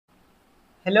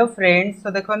Hello friends,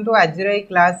 तो देखो आज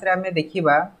क्लास रे आमे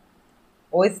देखिबा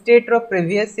ओस्टेट रो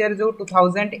प्रीवियस ईयर जो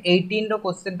 2018 रो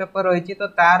क्वेश्चन पेपर रही तो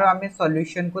तार आमे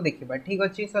सॉल्यूशन को देखिबा। ठीक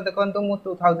अछि। सो देखो मु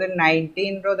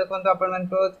 2019 रो देखो आपण मन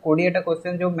को 20 टा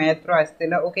क्वेश्चन जो मैथ रो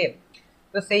आस्तेला। ओके,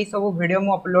 तो सही सब वीडियो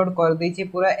मु अपलोड कर देछि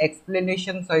पूरा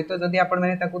एक्सप्लेनेशन सहित। जदि आपण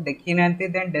माने ताकू देखि नांती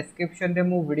देन डिस्क्रिप्शन रे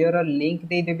मु वीडियो रो लिंक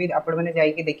दे देबी, आपण माने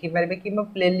जाई के देखि पारबे कि मो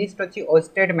प्लेलिस्ट अछि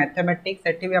ओस्टेट मैथमेटिक्स,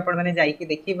 सेठी भी आपण माने जाई के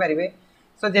देखि पारबे।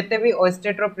 सो जेते भी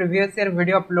ओस्टेट रो प्रीवियस ईयर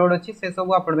वीडियो अपलोड अछि से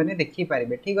सब आपण माने देखि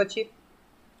पारबे। ठीक अछि।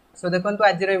 सो देखो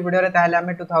आज वीडियो ताहले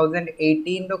आमे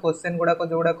 2018 रो क्वेश्चन गुडा को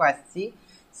जोडा को आछि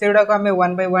सेगुडा को आमे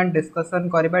वन बाय वन डिस्कशन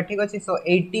करबा। ठीक अछि। सो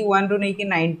 81 रु नै कि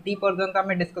 90 पर्यंत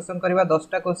आमे डिस्कशन करबा। 10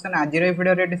 टा क्वेश्चन आज रो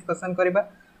वीडियो रे डिस्कशन करबा,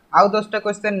 आउ 10 टा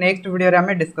क्वेश्चन नेक्स्ट वीडियो रे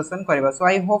आमे डिस्कशन करबा। सो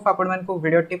आई होप आपण मन को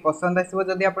वीडियो टी पसंद आसीबो।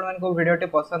 जदि आपण मन को वीडियो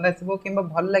टी पसंद आसीबो किबा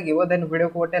भल लागिवो देन वीडियो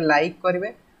को गोटे लाइक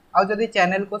करबे, आउ जदि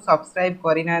चैनल को सब्सक्राइब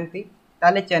करि नांती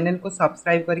ताले चैनल को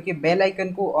सब्सक्राइब करके बेल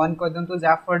आइकन को ऑन कर दंतु,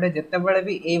 जा फळे जते बेले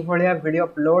भी ए भलिया वीडियो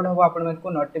अपलोड हो आपण मन को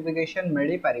नोटिफिकेशन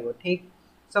मिली पारिबो। ठीक।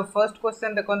 सो फर्स्ट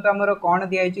क्वेश्चन देखंतु हमरो कोन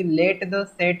दिया छि, let the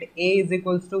set a is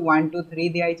equals to 1 2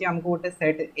 3 दिया छि। हमको गोटे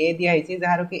सेट a दिया छि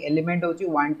जहार कि एलिमेंट होछि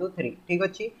 1 2 3। ठीक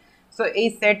अछि। सो ए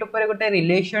सेट ऊपर गोटे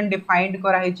रिलेशन डिफाइंड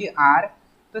करा छि r।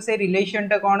 तो से रिलेशन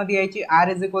टा कोन दिया छि, r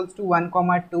is equals to 1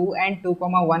 2 and 2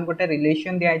 1 गोटे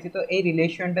रिलेशन दिया छि। तो ए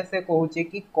रिलेशन टा से कहूछि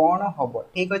कि कोन हबो।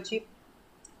 ठीक अछि।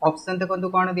 ऑप्शन देखो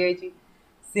कौन दिखाई,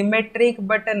 symmetric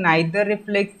but neither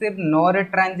reflexive nor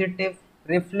transitive,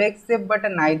 reflexive but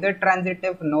neither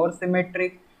transitive nor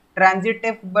symmetric,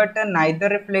 transitive but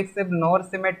neither reflexive nor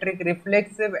symmetric,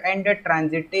 reflexive and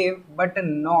transitive but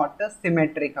not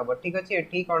symmetric हम। ठीक अच्छे।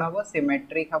 ये कौन हम,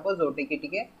 सिमेट्रिक हम जोटि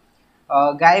कि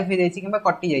गायब हो जाए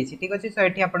कटि जाए। ठीक अच्छे। सो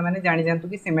ये आपने जानी जातु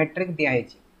कि सिमेट्रिक दिखाई।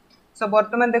 सो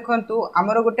बर्तमान देखंतु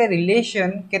आमर गोटे रिलेशन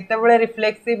केतेबेले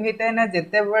रिफ्लेक्सिव होता है ना,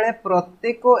 जेतेबेले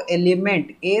प्रत्येक एलिमेंट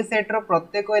ए सेट रो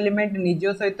प्रत्येक एलिमेंट निज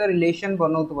सहित रिलेशन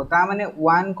बनाउतबो। ता माने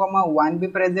 1 1 भी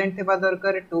प्रेजेंट थिबा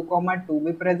दरकार, 2 2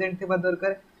 भी प्रेजेंट थिबा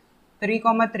दरकार,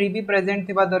 3 3 भी प्रेजेंट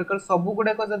थिबा दरकार। सब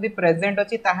गुडे को जदी प्रेजेंट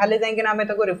अछि ताहाले जायकिन हमें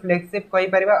ताको रिफ्लेक्सिव कहि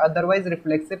परिबा, अदरवाइज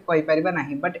रिफ्लेक्सिव कहि परिबा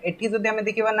नाही। बट एठी जदी हमें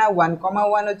देखिबा ना 1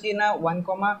 1 अछि ना 1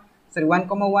 1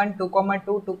 1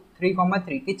 2 2 3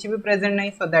 3 किछि भी प्रेजेंट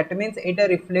नहीं। So that means Etah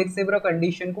reflexive row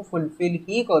condition को फुलफिल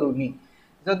ही करूनी।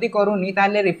 जदि करूनी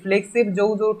ताले रिफ्लेक्सिव जो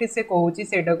जोटी से कहूची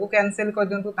सेटा को कैंसिल कर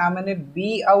दियंतु। ता माने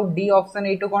बी आउ डी ऑप्शन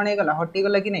एटु कोन हे गला, हटि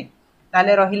गला कि नहीं।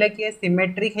 ताले रहिला कि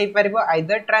सिमेट्रिक हे परबो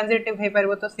आइदर ट्रांजिटिव हे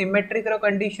परबो। तो सिमेट्रिक रो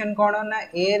कंडीशन कोन ना,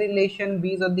 ए रिलेशन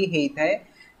बी जदि हेई थाए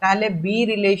ताले बी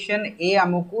रिलेशन ए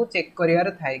हमकु चेक करियार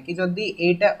थाए कि जदि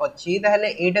एटा अछि ताले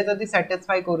एटा जदि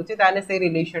सैटिस्फाई करूची ताले से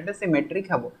रिलेशन टा सिमेट्रिक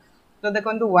हबो। तो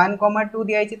देखंतु 1 2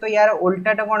 दिया छि, तो यार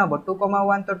उल्टाटा कोन हबो 2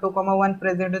 1। तो 2 1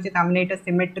 प्रेजेंट अछि तामने एटा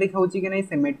सिमेट्रिक होउची कि नहीं,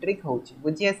 सिमेट्रिक होउची।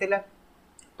 बुझी आसिला।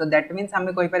 तो दैट मींस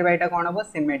हमें कहि परबा एटा कोन हबो,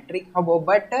 सिमेट्रिक हबो।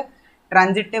 बट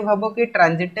ट्रांजिटिव हबो कि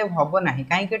ट्रांजिटिव हबो नाही।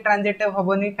 काहे कि ट्रांजिटिव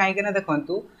हबो नि, काहे कि ना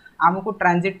देखंतु हमको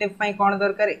ट्रांजिटिव पई कोन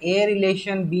दरकार, ए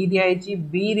रिलेशन बी दिया छि,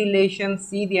 बी रिलेशन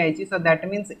सी दिया छि। So that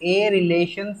means a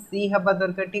relation सी हबा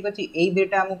दरकार। ठीक अछि। एई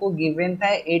देटा हमको गिवन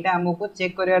थाए, एटा हमको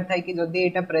चेक करियार थाए कि जदि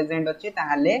एटा प्रेजेंट अछि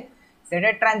ताहाले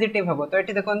सेटा ट्रांजिटिव हबो। तो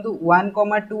एठी देखंतु 1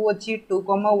 2 अछि, 2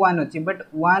 1 अछि। बट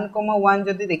 1 1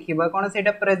 जदि देखिबा कोन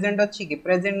सेटा प्रेजेंट अछि कि,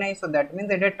 प्रेजेंट नाही। So that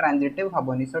means Etah transitive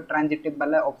हबोनी। So transitive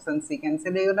वाला ऑप्शन सी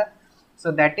कैंसिल हो गला।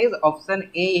 So that is option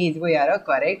A is यार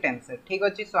करेक्ट आंसर। ठीक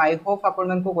अछि। सो आई होप आपन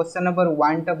मन को क्वेश्चन नंबर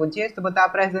 1 टा बुझिए। तो बता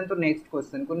प्रेजेंट तो नेक्स्ट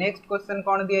क्वेश्चन को, नेक्स्ट क्वेश्चन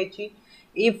कोन दिया छि,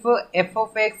 if f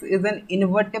of x is an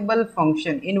invertible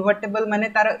function, invertible माने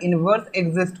तार इनवर्स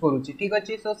एग्जिस्ट करूची। ठीक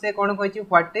अछि। सो से कोन कहै छि,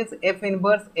 what is f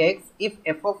inverse x if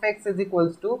f of x is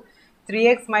equals to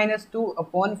 3x minus 2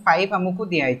 upon 5 हमको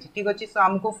दिया छि। ठीक अछि। सो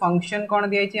हमको फंक्शन कोन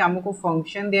दिया छि, हमको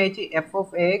फंक्शन दिया छि f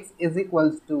of x is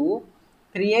equals to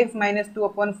 3x minus 2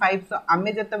 upon 5। सो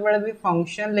आमे जते बेले भी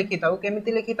फंक्शन लिखिताउ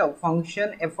केमिति लिखिताउ,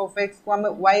 फंक्शन f of x को हमें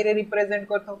y रे रिप्रेजेंट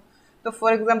करथाउ। तो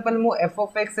फॉर एग्जांपल मु f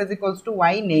of x is equals to y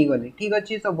नहीं गली। ठीक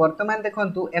अछि। सो वर्तमान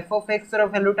देखंतु f of x row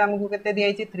value टा हमको केते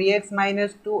दिया छि, 3x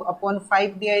minus 2 upon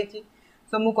 5 दिया छि।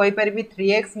 सो मु कहि परबी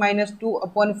 3x minus 2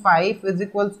 upon 5 is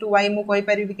equals to y, मु कहि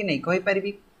परबी कि नहीं, कहि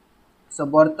परबी। सो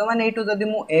वर्तमान एटू जदि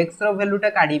मु x रो वैल्यू टा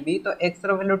काढीबी तो x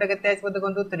रो वैल्यू टा केते आइबो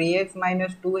देखंतु 3x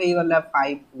minus 2 हे गला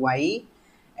 5y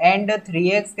एंड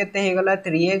 3x केते हे गला,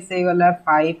 3x हे गला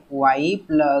 5y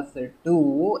plus 2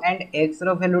 and x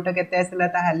row value टा केते आसला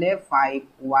ताहाले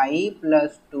 5y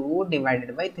plus 2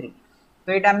 divided by 3।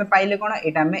 तो एटा हमें पाइले कोन,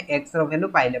 एटा हमें x रो वैल्यू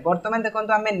पाइले। वर्तमान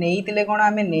देखंतु हमें नेइतिले कोन,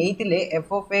 हमें नेइतिले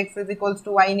f of x is equals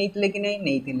to y नेइतिले कि नहीं,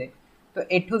 नेइतिले। तो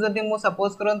एठू जदि मु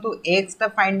सपोज करंतु x टा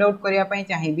फाइंड आउट करिया पई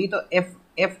चाहिबी तो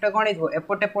एफ टा कोन हिजबो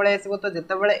एपटे पळे आसीबो तो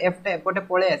जेतेबेले एफ टा एपटे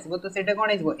पळे आसीबो तो सेटा कोन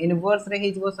हिजबो इनवर्स रे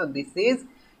हिजबो so this is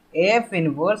F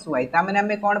inverse y ता माने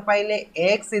हमें कोन पाइले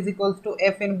x is equals to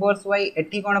F inverse y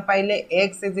एठी कोन पाइले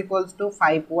x is equals to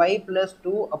 5y +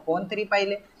 2/3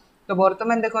 पाइले तो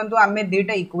वर्तमान देखंतु आमे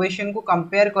दुटा इक्वेशन को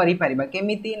कंपेयर करि परिबा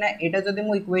केमिति ना एटा जदि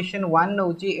मु इक्वेशन 1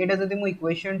 नउची एटा जदि मु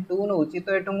इक्वेशन 2 नउची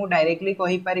तो एटो मु डायरेक्टली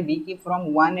कहि परिबी कि from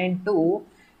 1 and 2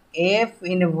 f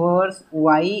inverse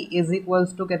y is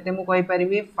equals to केते मु कहि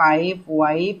परिबी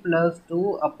 5y +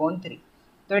 2/3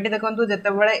 तो एटी देखंतु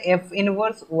जेतेबेले f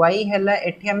इनवर्स y हैला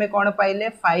एठी हमें कोन पाइले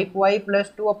 5y +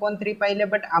 2/3 पाइले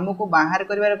बट हमकु बाहर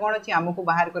करिवार कोन अछि हमकु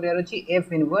बाहर करिवार अछि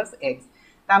f इनवर्स x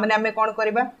ता माने हमें कोन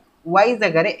करबा y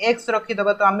जगह रे x रखि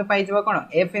दबा तो हमें पाइ जबा कोन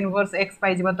f इनवर्स x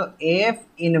पाइ जबा तो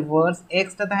f इनवर्स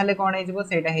x ता ताले कोन हे जबो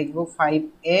सेटा हे जबो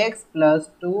 5x +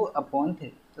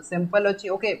 2/3 तो सिंपल अछि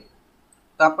ओके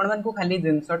तो आपण मन को खाली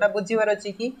जिंसटा बुझीवार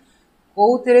अछि कि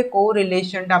कोउथरे को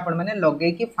रिलेशन ता आपण माने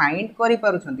लगे कि फाइंड करि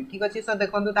पारुछंती ठीक अछि सो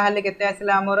देखंतु ताहाले केते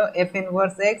आसिला हमर f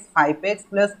इनवर्स x 5x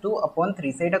 +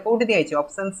 2/3 सेटा कोउठी दिया छि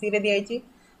ऑप्शन सी रे दिया छि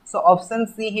सो ऑप्शन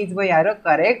सी हिज बो यार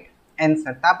करेक्ट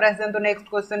आंसर तापर आसन तो नेक्स्ट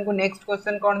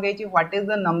क्वेश्चन कोन दे छि what is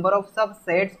the number of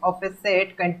subsets of A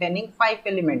set containing 5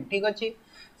 element ठीक अछि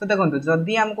सो देखंतु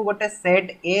जदी हमको गोटे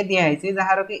सेट ए दिया छि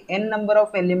जहार कि n नंबर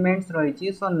ऑफ एलिमेंट्स रही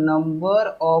छि सो नंबर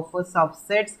ऑफ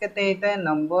सबसेट्स केते हेता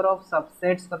नंबर ऑफ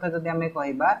सबसेट्स कथा जदी हमें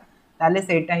कहबा ताले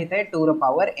सेटा हेता 2 रो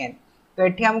पावर n तो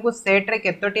एठी हमको सेट रे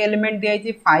केतोटी एलिमेंट दिया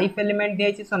छि 5 एलिमेंट दिया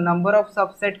छि सो नंबर ऑफ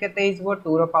सबसेट केते हिजबो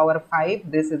 2 रो power 5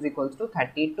 this is equals to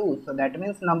 32 so that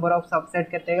means number of subset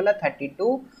केते गेला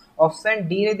 32 ऑप्शन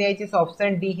डी रे दिया छि सो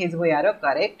ऑप्शन डी हिजबो यार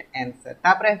करेक्ट आंसर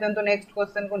तापर आसन तो नेक्स्ट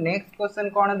क्वेश्चन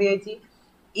कोन दिया छि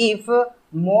if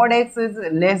mod x is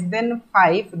less than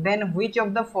 5 then which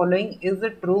of the following is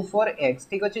true for x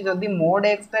ठीक अछि जदी mod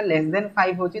x ता less than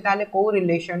 5 होची ताले को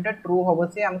रिलेशन ता ट्रू होबो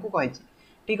से हमकु कहै छी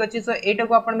ठीक अछि सो एटा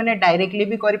को आपण माने डायरेक्टली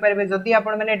भी करि परबे जदी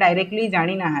आपण माने डायरेक्टली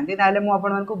जानि ना हांती ताले मु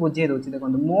आपण मन को बुझे दोछि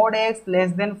देखंतु mod x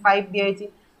less than 5 दिया छि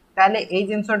ताले ए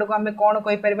जिंसटो को हमें कोन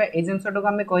कहि परबा ए जिंसटो को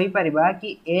हमें कहि परबा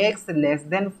कि x less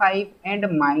than 5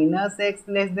 and minus x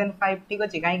less than 5 ठीक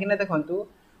अछि काहे कि ना देखंतु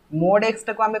mod x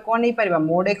को हमें कोन नहीं परिबा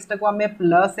mod x को हमें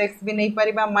प्लस x भी नहीं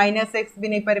परिबा माइनस x भी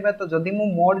नहीं परिबा तो जदी मु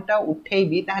mod टा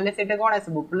उठेबी ताले सेटा कोन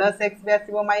आसीबो प्लस x भी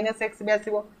आसीबो माइनस x भी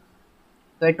आसीबो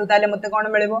तो एटू ताले मते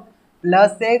कोन मिलेबो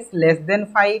plus x less than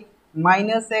 5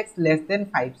 minus x less than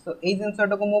 5 सो ए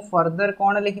जिंसटो को मु फर्दर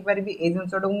कोन लिखि परिबी ए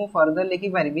जिंसटो को मु फर्दर लिखि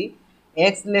परिबी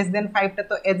x लेस देन 5 टा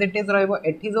तो एज इट इज रहइबो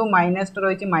एठी जो माइनस टा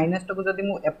रहिछि माइनस टा को जदी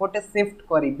मु एपोटे शिफ्ट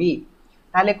करिबी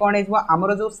ताले कोन हेजबो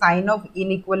हमरो जो साइन ऑफ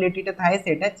इनइक्वालिटी ता थाए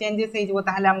सेटा चेंजेस हेजबो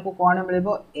ताले हमको कोन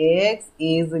मिलबो x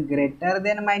इज ग्रेटर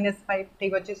देन -5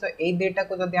 ठीक अछि सो ए डेटा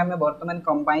को जदी हमें वर्तमान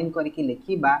कंबाइन करके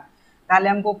लिखिबा ताले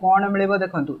हमको कोन मिलबो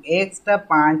देखंतु x ता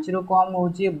 5 रो कम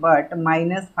होची बट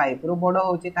 -5 रो बडो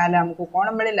होची ताले हमको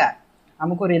कोन मिलिला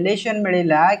हमको रिलेशन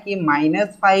मिलिला कि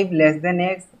 -5 less than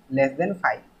x less than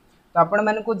 5 तो आपण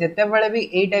मन को जते बेले भी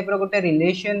ए टाइप रो गोटे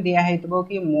रिलेशन दिया हेतबो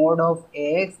कि mode of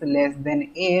x less than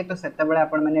a तो सेते बेले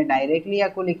आपण माने डायरेक्टली या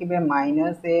को लिखिबे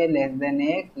 -a less than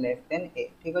x less than a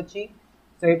ठीक अछि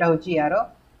सो एटा होची यार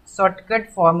शॉर्टकट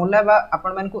फार्मूला बा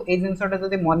आपण मन को ए जिंसटा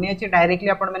जदी मने अछि डायरेक्टली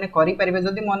आपण माने करि परिबे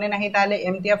जदी मने नाही ताले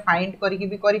एमतिया फाइंड करिकि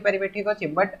भी करि परिबे ठीक अछि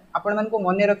बट आपण मन को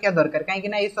मने रखिया दरकार काहे कि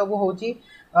ना ए सब होची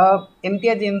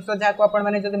एमतिया जिंस जा को आपण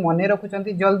माने जदी मने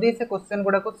रखुचंती जल्दी से क्वेश्चन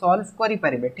गुडा को सॉल्व करि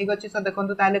परिबे ठीक अछि सो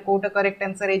देखंतु ताले Kota correct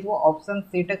answer हेजबो option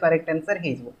C टा करेक्ट आंसर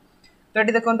हेजबो तो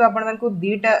एटी देखंतु आपण मन को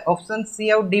दीटा ऑप्शन सी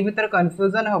और डी भीतर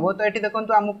कंफ्यूजन हबो तो एटी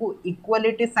देखंतु हमकु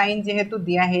इक्वालिटी साइन जेहेतु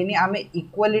दिया हेनी हमें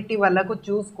इक्वालिटी वाला को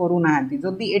चूज करू नाहंती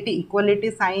जदी एटी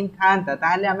इक्वालिटी साइन थांता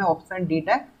ताले हमें ऑप्शन डी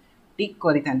टा टिक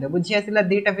करि थांते बुझी आसिला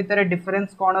दीटा भीतर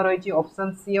डिफरेंस कोन रहिछि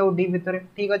ऑप्शन सी और डी भीतर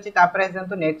ठीक अछि तापर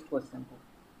आसंतु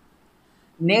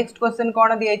नेक्स्ट क्वेश्चन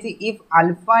कोन दिया छि if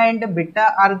alpha and beta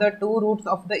are the two roots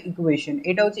of the equation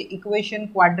एटा होछि इक्वेशन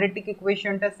क्वाड्रेटिक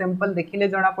इक्वेशन ता सिंपल देखिले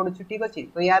जणा पडुछि ठीक अछि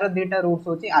तो यार दीटा रूट्स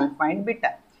होछि अल्फा एंड बीटा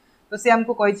तो से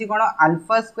हमको कहि छि कोन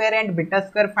alpha square and beta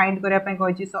square find करिया पय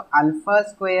कहि छि so alpha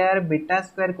square beta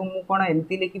square को मु कोन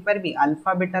एमती लिखि परबी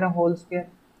alpha beta row whole square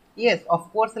yes of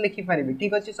course लिखि परबी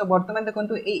ठीक अछि सो वर्तमान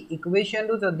देखंतु ए इक्वेशन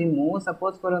रु जदी मु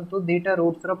सपोज करंतु दीटा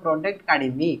रूट्स रो प्रोडक्ट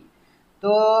काढिबी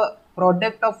तो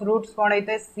प्रोडक्ट ऑफ रूट्स कोन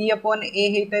हेते c अपॉन a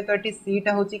हेते तो एटी c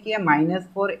टा होची कि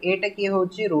 -4 a टा कि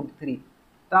होची √3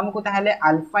 तो हमको ताहले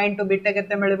अल्फा * बीटा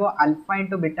केते मिलबो अल्फा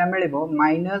 * बीटा मिलबो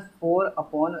 -4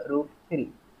 अपॉन √3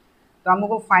 तो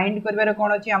हमको फाइंड करबार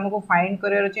कोन अछि हमको फाइंड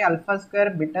करबार अछि alpha square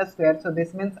beta square so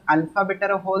this means alpha beta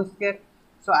row whole square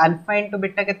so alpha *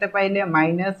 beta केते पाइले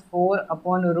 -4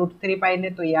 अपॉन √3 पाइले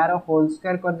तो यार होल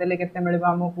स्क्वायर कर देले केते मिलबो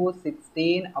हमको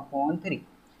 16 अपॉन 3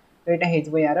 तो यहाँ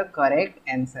हो यार करेक्ट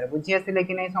आंसर बुझी आसिले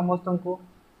कि नहीं समस्त को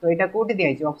तो यहाँ कौटी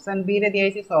दिखाई ऑप्शन बी रे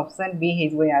दिखाई सो ऑप्शन बी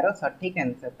हो यार सठिक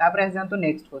आंसर तापर जातु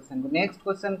नेक्स्ट क्वेश्चन को नेक्स्ट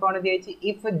क्वेश्चन कौन दिखाई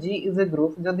if ji is a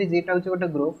group जदि जीटा हूँ गोटे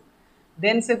ग्रुप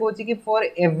देन से कौन कि for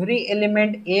every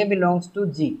element A belongs to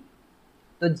जी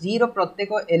तो जी रो प्रत्येक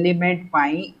element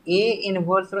pi A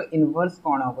inverse row inverse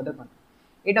कौन हम देखो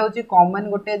यहाँ हूँ कॉमन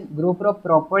गोटे ग्रुप रो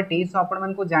प्रॉपर्टी सो आपण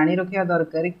मानकु जानी रखिया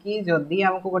दरकार कि जदि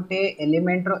हमको गोटे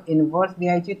एलिमेंट रो इनवर्स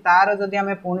दिखाई तार जदि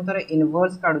आम पुणी थे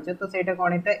इनवर्स काढुचे तो सेटा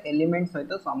कौन होता है एलिमेंट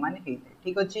सहित सामान होता है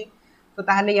ठीक अच्छे तो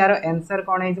ताहले यार आंसर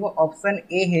कौन हो ऑप्शन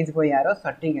ए हो यार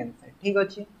सठिक आंसर ठीक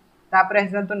अच्छे तापर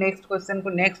आसतु नेक्स्ट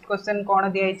क्वेश्चन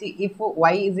कौन दिखाई if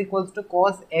y is equals to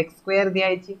cos x square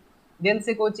दिखाई देन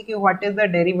से कौन कि what is the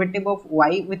derivative of y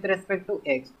with respect to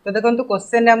x तो देखो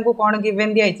क्वेश्चन रे हमको कौन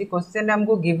गिवन दिखाई क्वेश्चन रे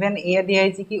हमको गिवन ए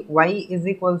दिखाई कि y is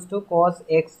equals to cos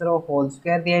x row whole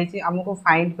square दिखाई हमको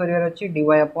फाइंड करिवार अछि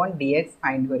dy अपॉन dx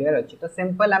फाइंड करिवार अछि तो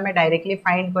सिंपल आमे डायरेक्टली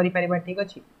फाइंड करि परिबा ठीक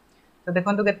अछि तो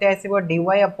देखो केते आसीबो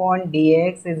dy upon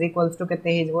dx is equals to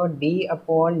केते हिजबो d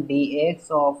upon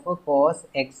dx of cos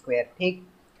x square ठीक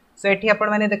सो एठी आपण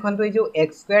माने देखंतु जो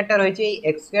x स्क्वायर टा रही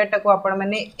छै x स्क्वायर टा को आपण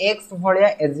माने x भलिया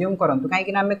एज्यूम करंतु काहे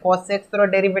कि हमें cos x रो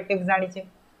डेरिवेटिव जानि छै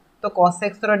तो cos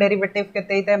x रो डेरिवेटिव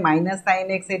केते हितै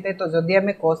 -sin x हितै तो जदि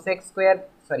हमें cos x square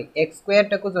sorry x square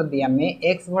टा को जदि हमें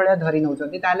x भलिया धरि नउ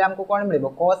छथि ताले हमको कोन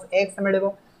मिलबो cos x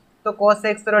मिलबो तो cos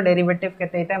x रो डेरिवेटिव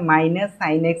केते हितै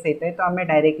 -sin x हितै तो हमें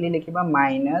डायरेक्टली लिखिबा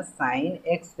 -sin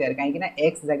x स्क्वायर काहे कि ना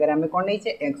x जगह हमें कोन नै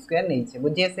छै x स्क्वायर नै छै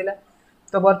बुझि आसिला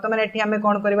तो बर्तमान एठी हमें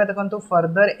कौन करबा देखंतु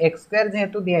फर्दर x स्क्वायर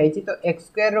जेहेतु दिया हिची तो x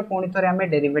स्क्वायर रो पुणी थरे हमें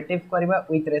डेरिवेटिव करबा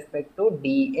विथ रेस्पेक्ट टू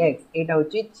dx एटा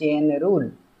होची चेन रूल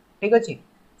ठीक अछि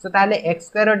सो ताले x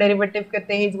स्क्वायर रो डेरिवेटिव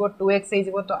केते हिजबो 2x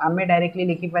हिजबो तो हमें डायरेक्टली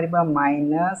लिखि परबा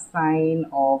 -sin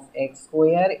of x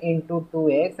square into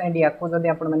 2x and याको जदि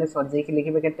आपण माने सजे के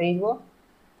लिखिबे केते हिजबो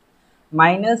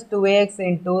 -2x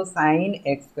into sin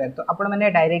x square तो आपण मैंने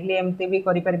डायरेक्टली एमती भी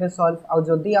करि परिबे सॉल्व आ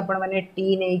जदि आपण मैंने t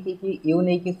नै कि u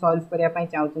नै कि सॉल्व करिया पई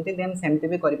चाहउछंती देन सेमती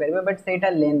भी करि परिबे बट सेटा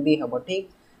लेंथी हबो ठीक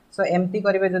सो एमती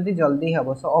करिवे जदि जल्दी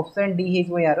हबो सो ऑप्शन डी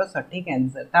हिजबो यारो सठिक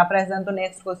आंसर तापर आसंतो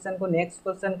नेक्स्ट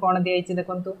क्वेश्चन कोन दिया छि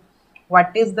देखंतु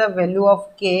what is the value of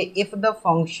k if the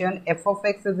function f of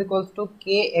x is equals to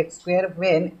kx square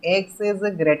when x is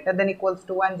greater than equals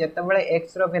to 1 जेतेबेले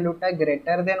x row value टा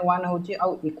greater than 1 होची आ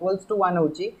equals to 1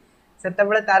 होची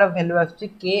सेतेबेले तार value आछी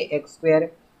kx square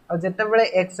आ जेतेबेले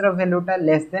x रो value टा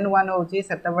less than 1 होची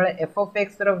सेतेबेले f of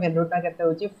x row value टा केते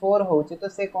होची 4 होची तो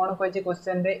से कोन कहै छै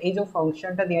क्वेश्चन रे ए जो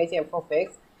फंक्शन टा दिया छै f of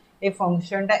x a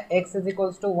function टा x इज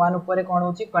इक्वल्स टू 1 ऊपर कोन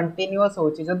होची कंटीन्यूअस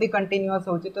होची जदी कंटीन्यूअस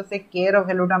होची तो से k रो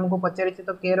वैल्यू टा हमको पचारि छै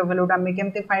तो k रो वैल्यू टा हम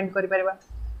केमते फाइंड करि परबा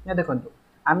ना देखंतु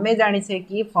आमे जानि छै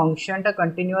कि फंक्शन टा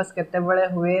कंटीन्यूअस केते बेले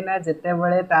हुए ना जेते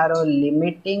बेले तारो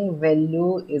limiting value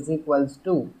is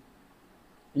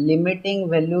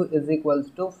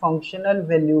equals to functional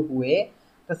value हुए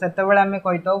तो सेते बेले आमे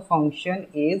कहितो फंक्शन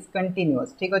इज कंटीन्यूअस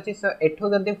ठीक अछि सो एठो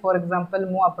जदी फॉर एग्जांपल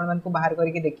मु आपन मन को बाहर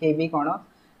करके देखैबी कोन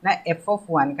ना f of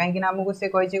 1 कहीं ना हमको से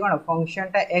कहि छै कोन फंक्शन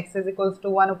टा x इज इक्वल्स टू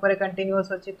 1 ऊपर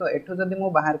कंटीन्यूअस अछि तो एठो जदी मु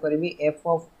बाहर करबी f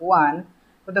of 1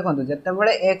 तो देखंतु जते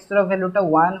बेले x रो वैल्यू टा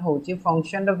 1 होची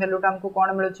फंक्शन रो वैल्यू टा हमको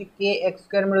कोन मिलुची kx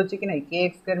स्क्वायर मिलुची कि नै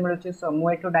kx स्क्वायर मिलुची सो मु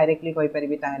एठो डायरेक्टली कहि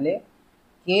परिबी ताहले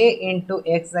k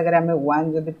 * x अगर हमें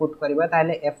 1 जदी पुट करबा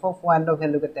ताहले f of 1 रो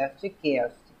वैल्यू केते आछि k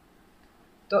आछि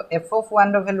तो f of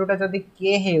 1 रो वैल्यू टा जदी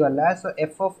k हे गला सो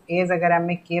f of a जगह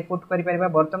हमें k पुट करि परबा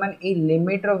वर्तमान ए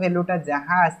लिमिट रो वैल्यू टा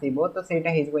जहां आसीबो तो सेटा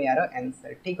हिजबो यार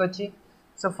आंसर ठीक अछि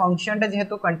सो फंक्शन टा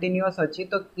जेहेतु कंटीन्यूअस अछि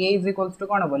तो k इज इक्वल्स टू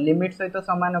कोन हो लिमिट सहित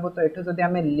समान हो तो एठो जदी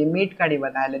हमें लिमिट काढिबा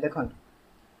ताहले देखन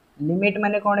लिमिट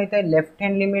माने कोन हेतै लेफ्ट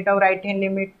हैंड लिमिट और राइट हैंड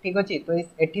लिमिट ठीक अछि तो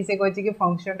एठी से कहै छै कि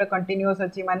फंक्शन टा कंटीन्यूअस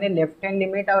अछि माने लेफ्ट हैंड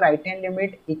लिमिट और राइट हैंड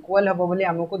लिमिट इक्वल हबो बोली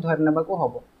हमको धरनबा को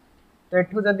हबो तो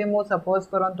एठू जदी मु सपोज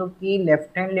करंतु कि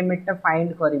लेफ्ट हैंड लिमिट टा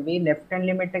फाइंड करबी लेफ्ट हैंड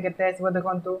लिमिट टा केते आसीबो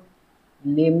देखंतु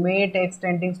लिमिट x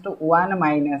टेंडिंग्स टू 1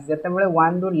 माइनस जते बेले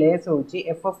 1 रु लेस होची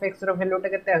f of x row value टा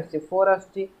केते आछि 4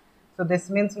 आछि सो दिस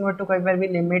मींस मु टू कहि परबी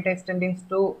limit x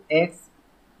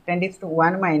टेंडिंग्स to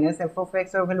 1 minus f of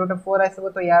x row value टा 4 आसीबो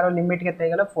तो यारो लिमिट केते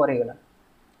गेला 4 हे गेला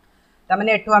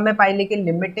तमने एठो हमें पाइली कि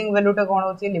लिमिटिंग वैल्यू टा कोन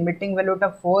होची लिमिटिंग वैल्यू टा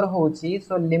 4 होची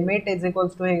so limit is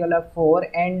equals to हे गेला 4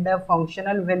 एंड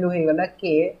फंक्शनल वैल्यू हे गेला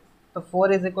k तो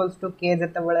 4 इज इक्वल्स टू k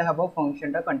जते बेले हबो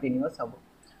फंक्शन टा कंटीन्यूअस हबो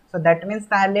सो दैट मींस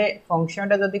ताहले फंक्शन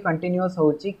टा जदी कंटीन्यूअस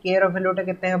होची k रो वैल्यू टा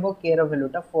केते हबो k रो वैल्यू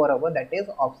टा 4 हबो दैट इज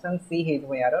ऑप्शन सी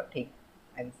हेजबो यारो ठीक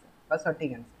आंसर बस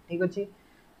ठीक आंसर ठीक अछि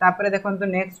तापरे देखंतु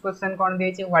नेक्स्ट क्वेश्चन कोन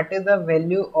दै छै what is the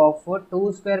value of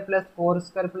 2 square plus 4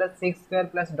 square plus 6 square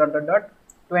plus dot dot dot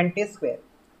 20 square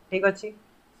ठीक अछि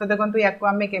सो देखो या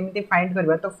केमी फाइंड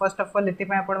करवा तो फर्स्ट ऑफ ऑल ये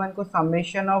आपको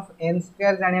समेशन ऑफ एन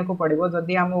स्क्वायर जाना पड़ो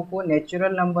जदि आमको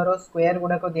नेचुरल नंबर स्क्वायर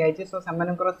गुड़ाक दिखाई सो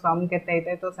से सम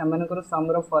के तो से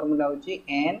सम फॉर्मूला हूँ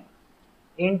N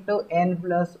into N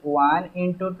plus one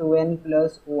into 2n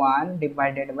plus one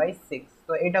divided by 6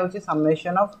 तो यहाँ हूँ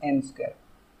समेशन ऑफ एन स्क्वायर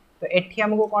तो ये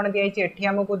आमको कौन दिखाई ये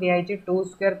आमको दिखाई 2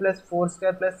 square plus 4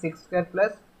 square plus 6 square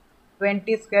plus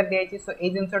 20 square दिखाई सो ये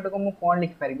जिनटा को मुझे कौन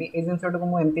लिखिपारि ये जिनटा को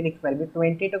मुझे लिखिपारि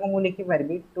 20 टा को मुझे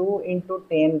लिखिपारि 2 इंटू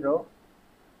 10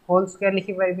 होल स्क्वायर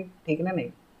लिखिपारि ठीक ना नहीं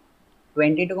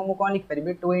 20 टा को मुझे कौन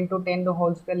लिखिपारि 2 इंटू 10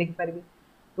 होल स्क्वायर लिखिपारि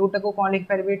 2 टा को कौन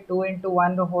लिखिपारि 2 इंटू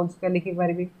 1 होल स्क्वायर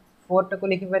लिखिपारि 4 टा को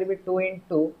लिखिपारि 2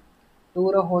 इंटू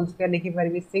 2 होल स्क्वायर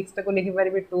लिखिपारि 6 टा को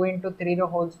लिखिपारि 2 into 3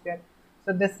 whole square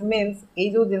so this means ये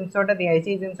जो जिनटा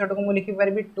दिखाई जिनटा को मुझे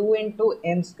लिखिपारि 2 इंटू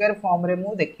एन स्क्वायर फॉर्म रे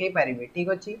मुझे देखई पारि ठीक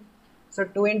अच्छे सो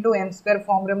 2 इंटू एन स्क्वायर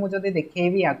फॉर्म रे मुझे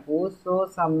देखेबी या सो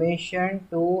समेशन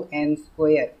टू एन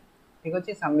स्क्वायर ठीक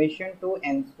अच्छे समेशन टू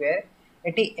एन स्क्वायर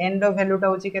ये एन भैल्यूटा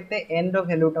हूँ के एन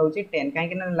भैल्यूटा हूँ 10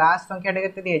 कहीं लास्ट संख्या के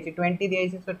दिखाई 20 दिखाई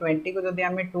सो 20 को जब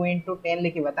आम 2 इंटू 10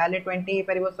 लिखा ताले 20 हो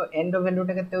पार सो एन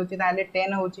भैल्यूटा के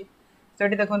 10 हो सो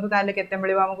ये देखो ताले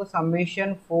के आमको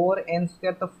समेशन 4 एन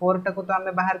स्क्वायर तो 4 टा को तो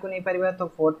आम बाहर को नहीं पार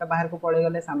तो 4 टा बाहर को पड़े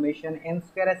गले समेशन एन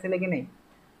स्क्वायर आसिले कि नहीं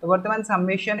तो बर्तमान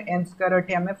समेशन एन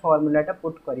स्क्वायर आम फॉर्मूलाटा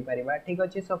पुट कर ठीक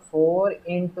अच्छे सो 4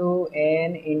 into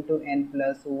N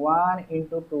plus 1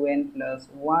 into 2n plus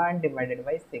 1 divided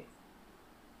by 6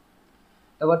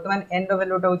 तो बर्तमान एन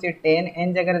भैल्यूटा हूँ 10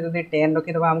 एन जगह जब 10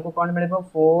 रखीद आमको कौन मिले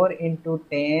 4 into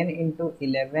 10 into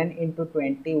 11 into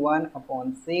 21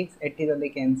 upon 6 eighty जब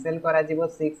कैनसल कर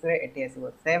 6 रे एटी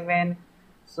आसो 7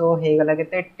 सो हो गला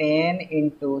के 10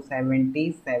 इंटू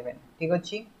 77 ठीक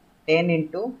अच्छे 10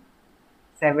 इंटू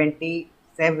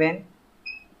 77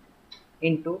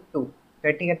 इंटू 2 तो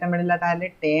ये के मिलला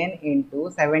 10 इंटू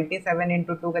 77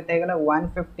 इंटू 2 के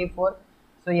 154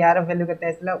 सो यार वैल्यू के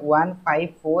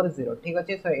 1540 ठीक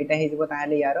अच्छे सो यहाँ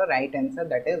यार right answer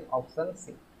that is option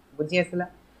C बुझी आसला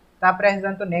तापर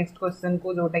आसो नेक्स्ट क्वेश्चन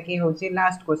को जोटा कि हूँ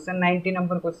last question 90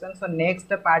 number question so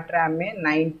next part रे आमे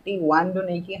 91 रू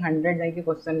नहीं 100 जाकि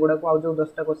क्वेश्चन गुड़ा को जो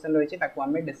 10टा क्वेश्चन रही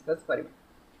है डिस्कस करवा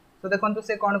तो देखो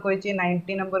से कौन कही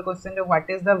 90 number question what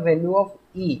is the value of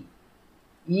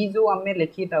ई जो आम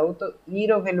लिखी था तो ई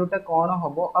रो वैल्यूटा कौन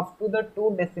हम up to the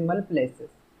 2 decimal places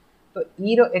तो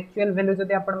ई रो एक्चुअल वैल्यू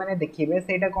जब आप देखिए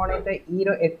से कौन है ई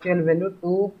रो actual value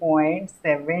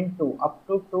 2.72 up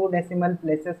to 2 decimal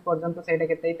places पर्यंत से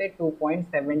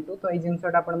 2.72 तो ये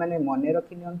जिनसा आप मन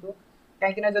रखी नियंतु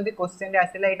कहीं जब क्वेश्चन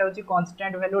आसला यहाँ हूँ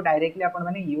कांस्टेंट वैल्यू डायरेक्टली आप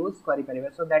यूज करेंगे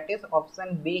so that is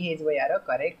option B हो यार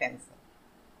करेक्ट आंसर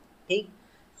ठीक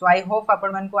सो आई होप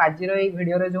आपण मानक आज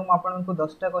भिडियो जो आपको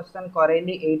 10टा क्वेश्चन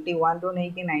करैली 81 रू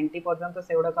नहीं 90 पर्यंत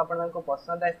से गुड़ाक आपको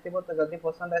पसंद आसो तो जब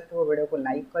पसंद आसो वीडियो को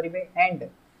लाइक करेंगे एंड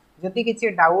जदि किसी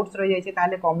डाउट्स रही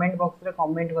जाए कमेंट बॉक्स में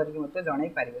कमेंट करके मत जन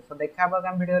पारे सो देखा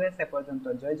आगामी भिडियो से पर्यंत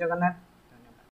जय जगन्नाथ।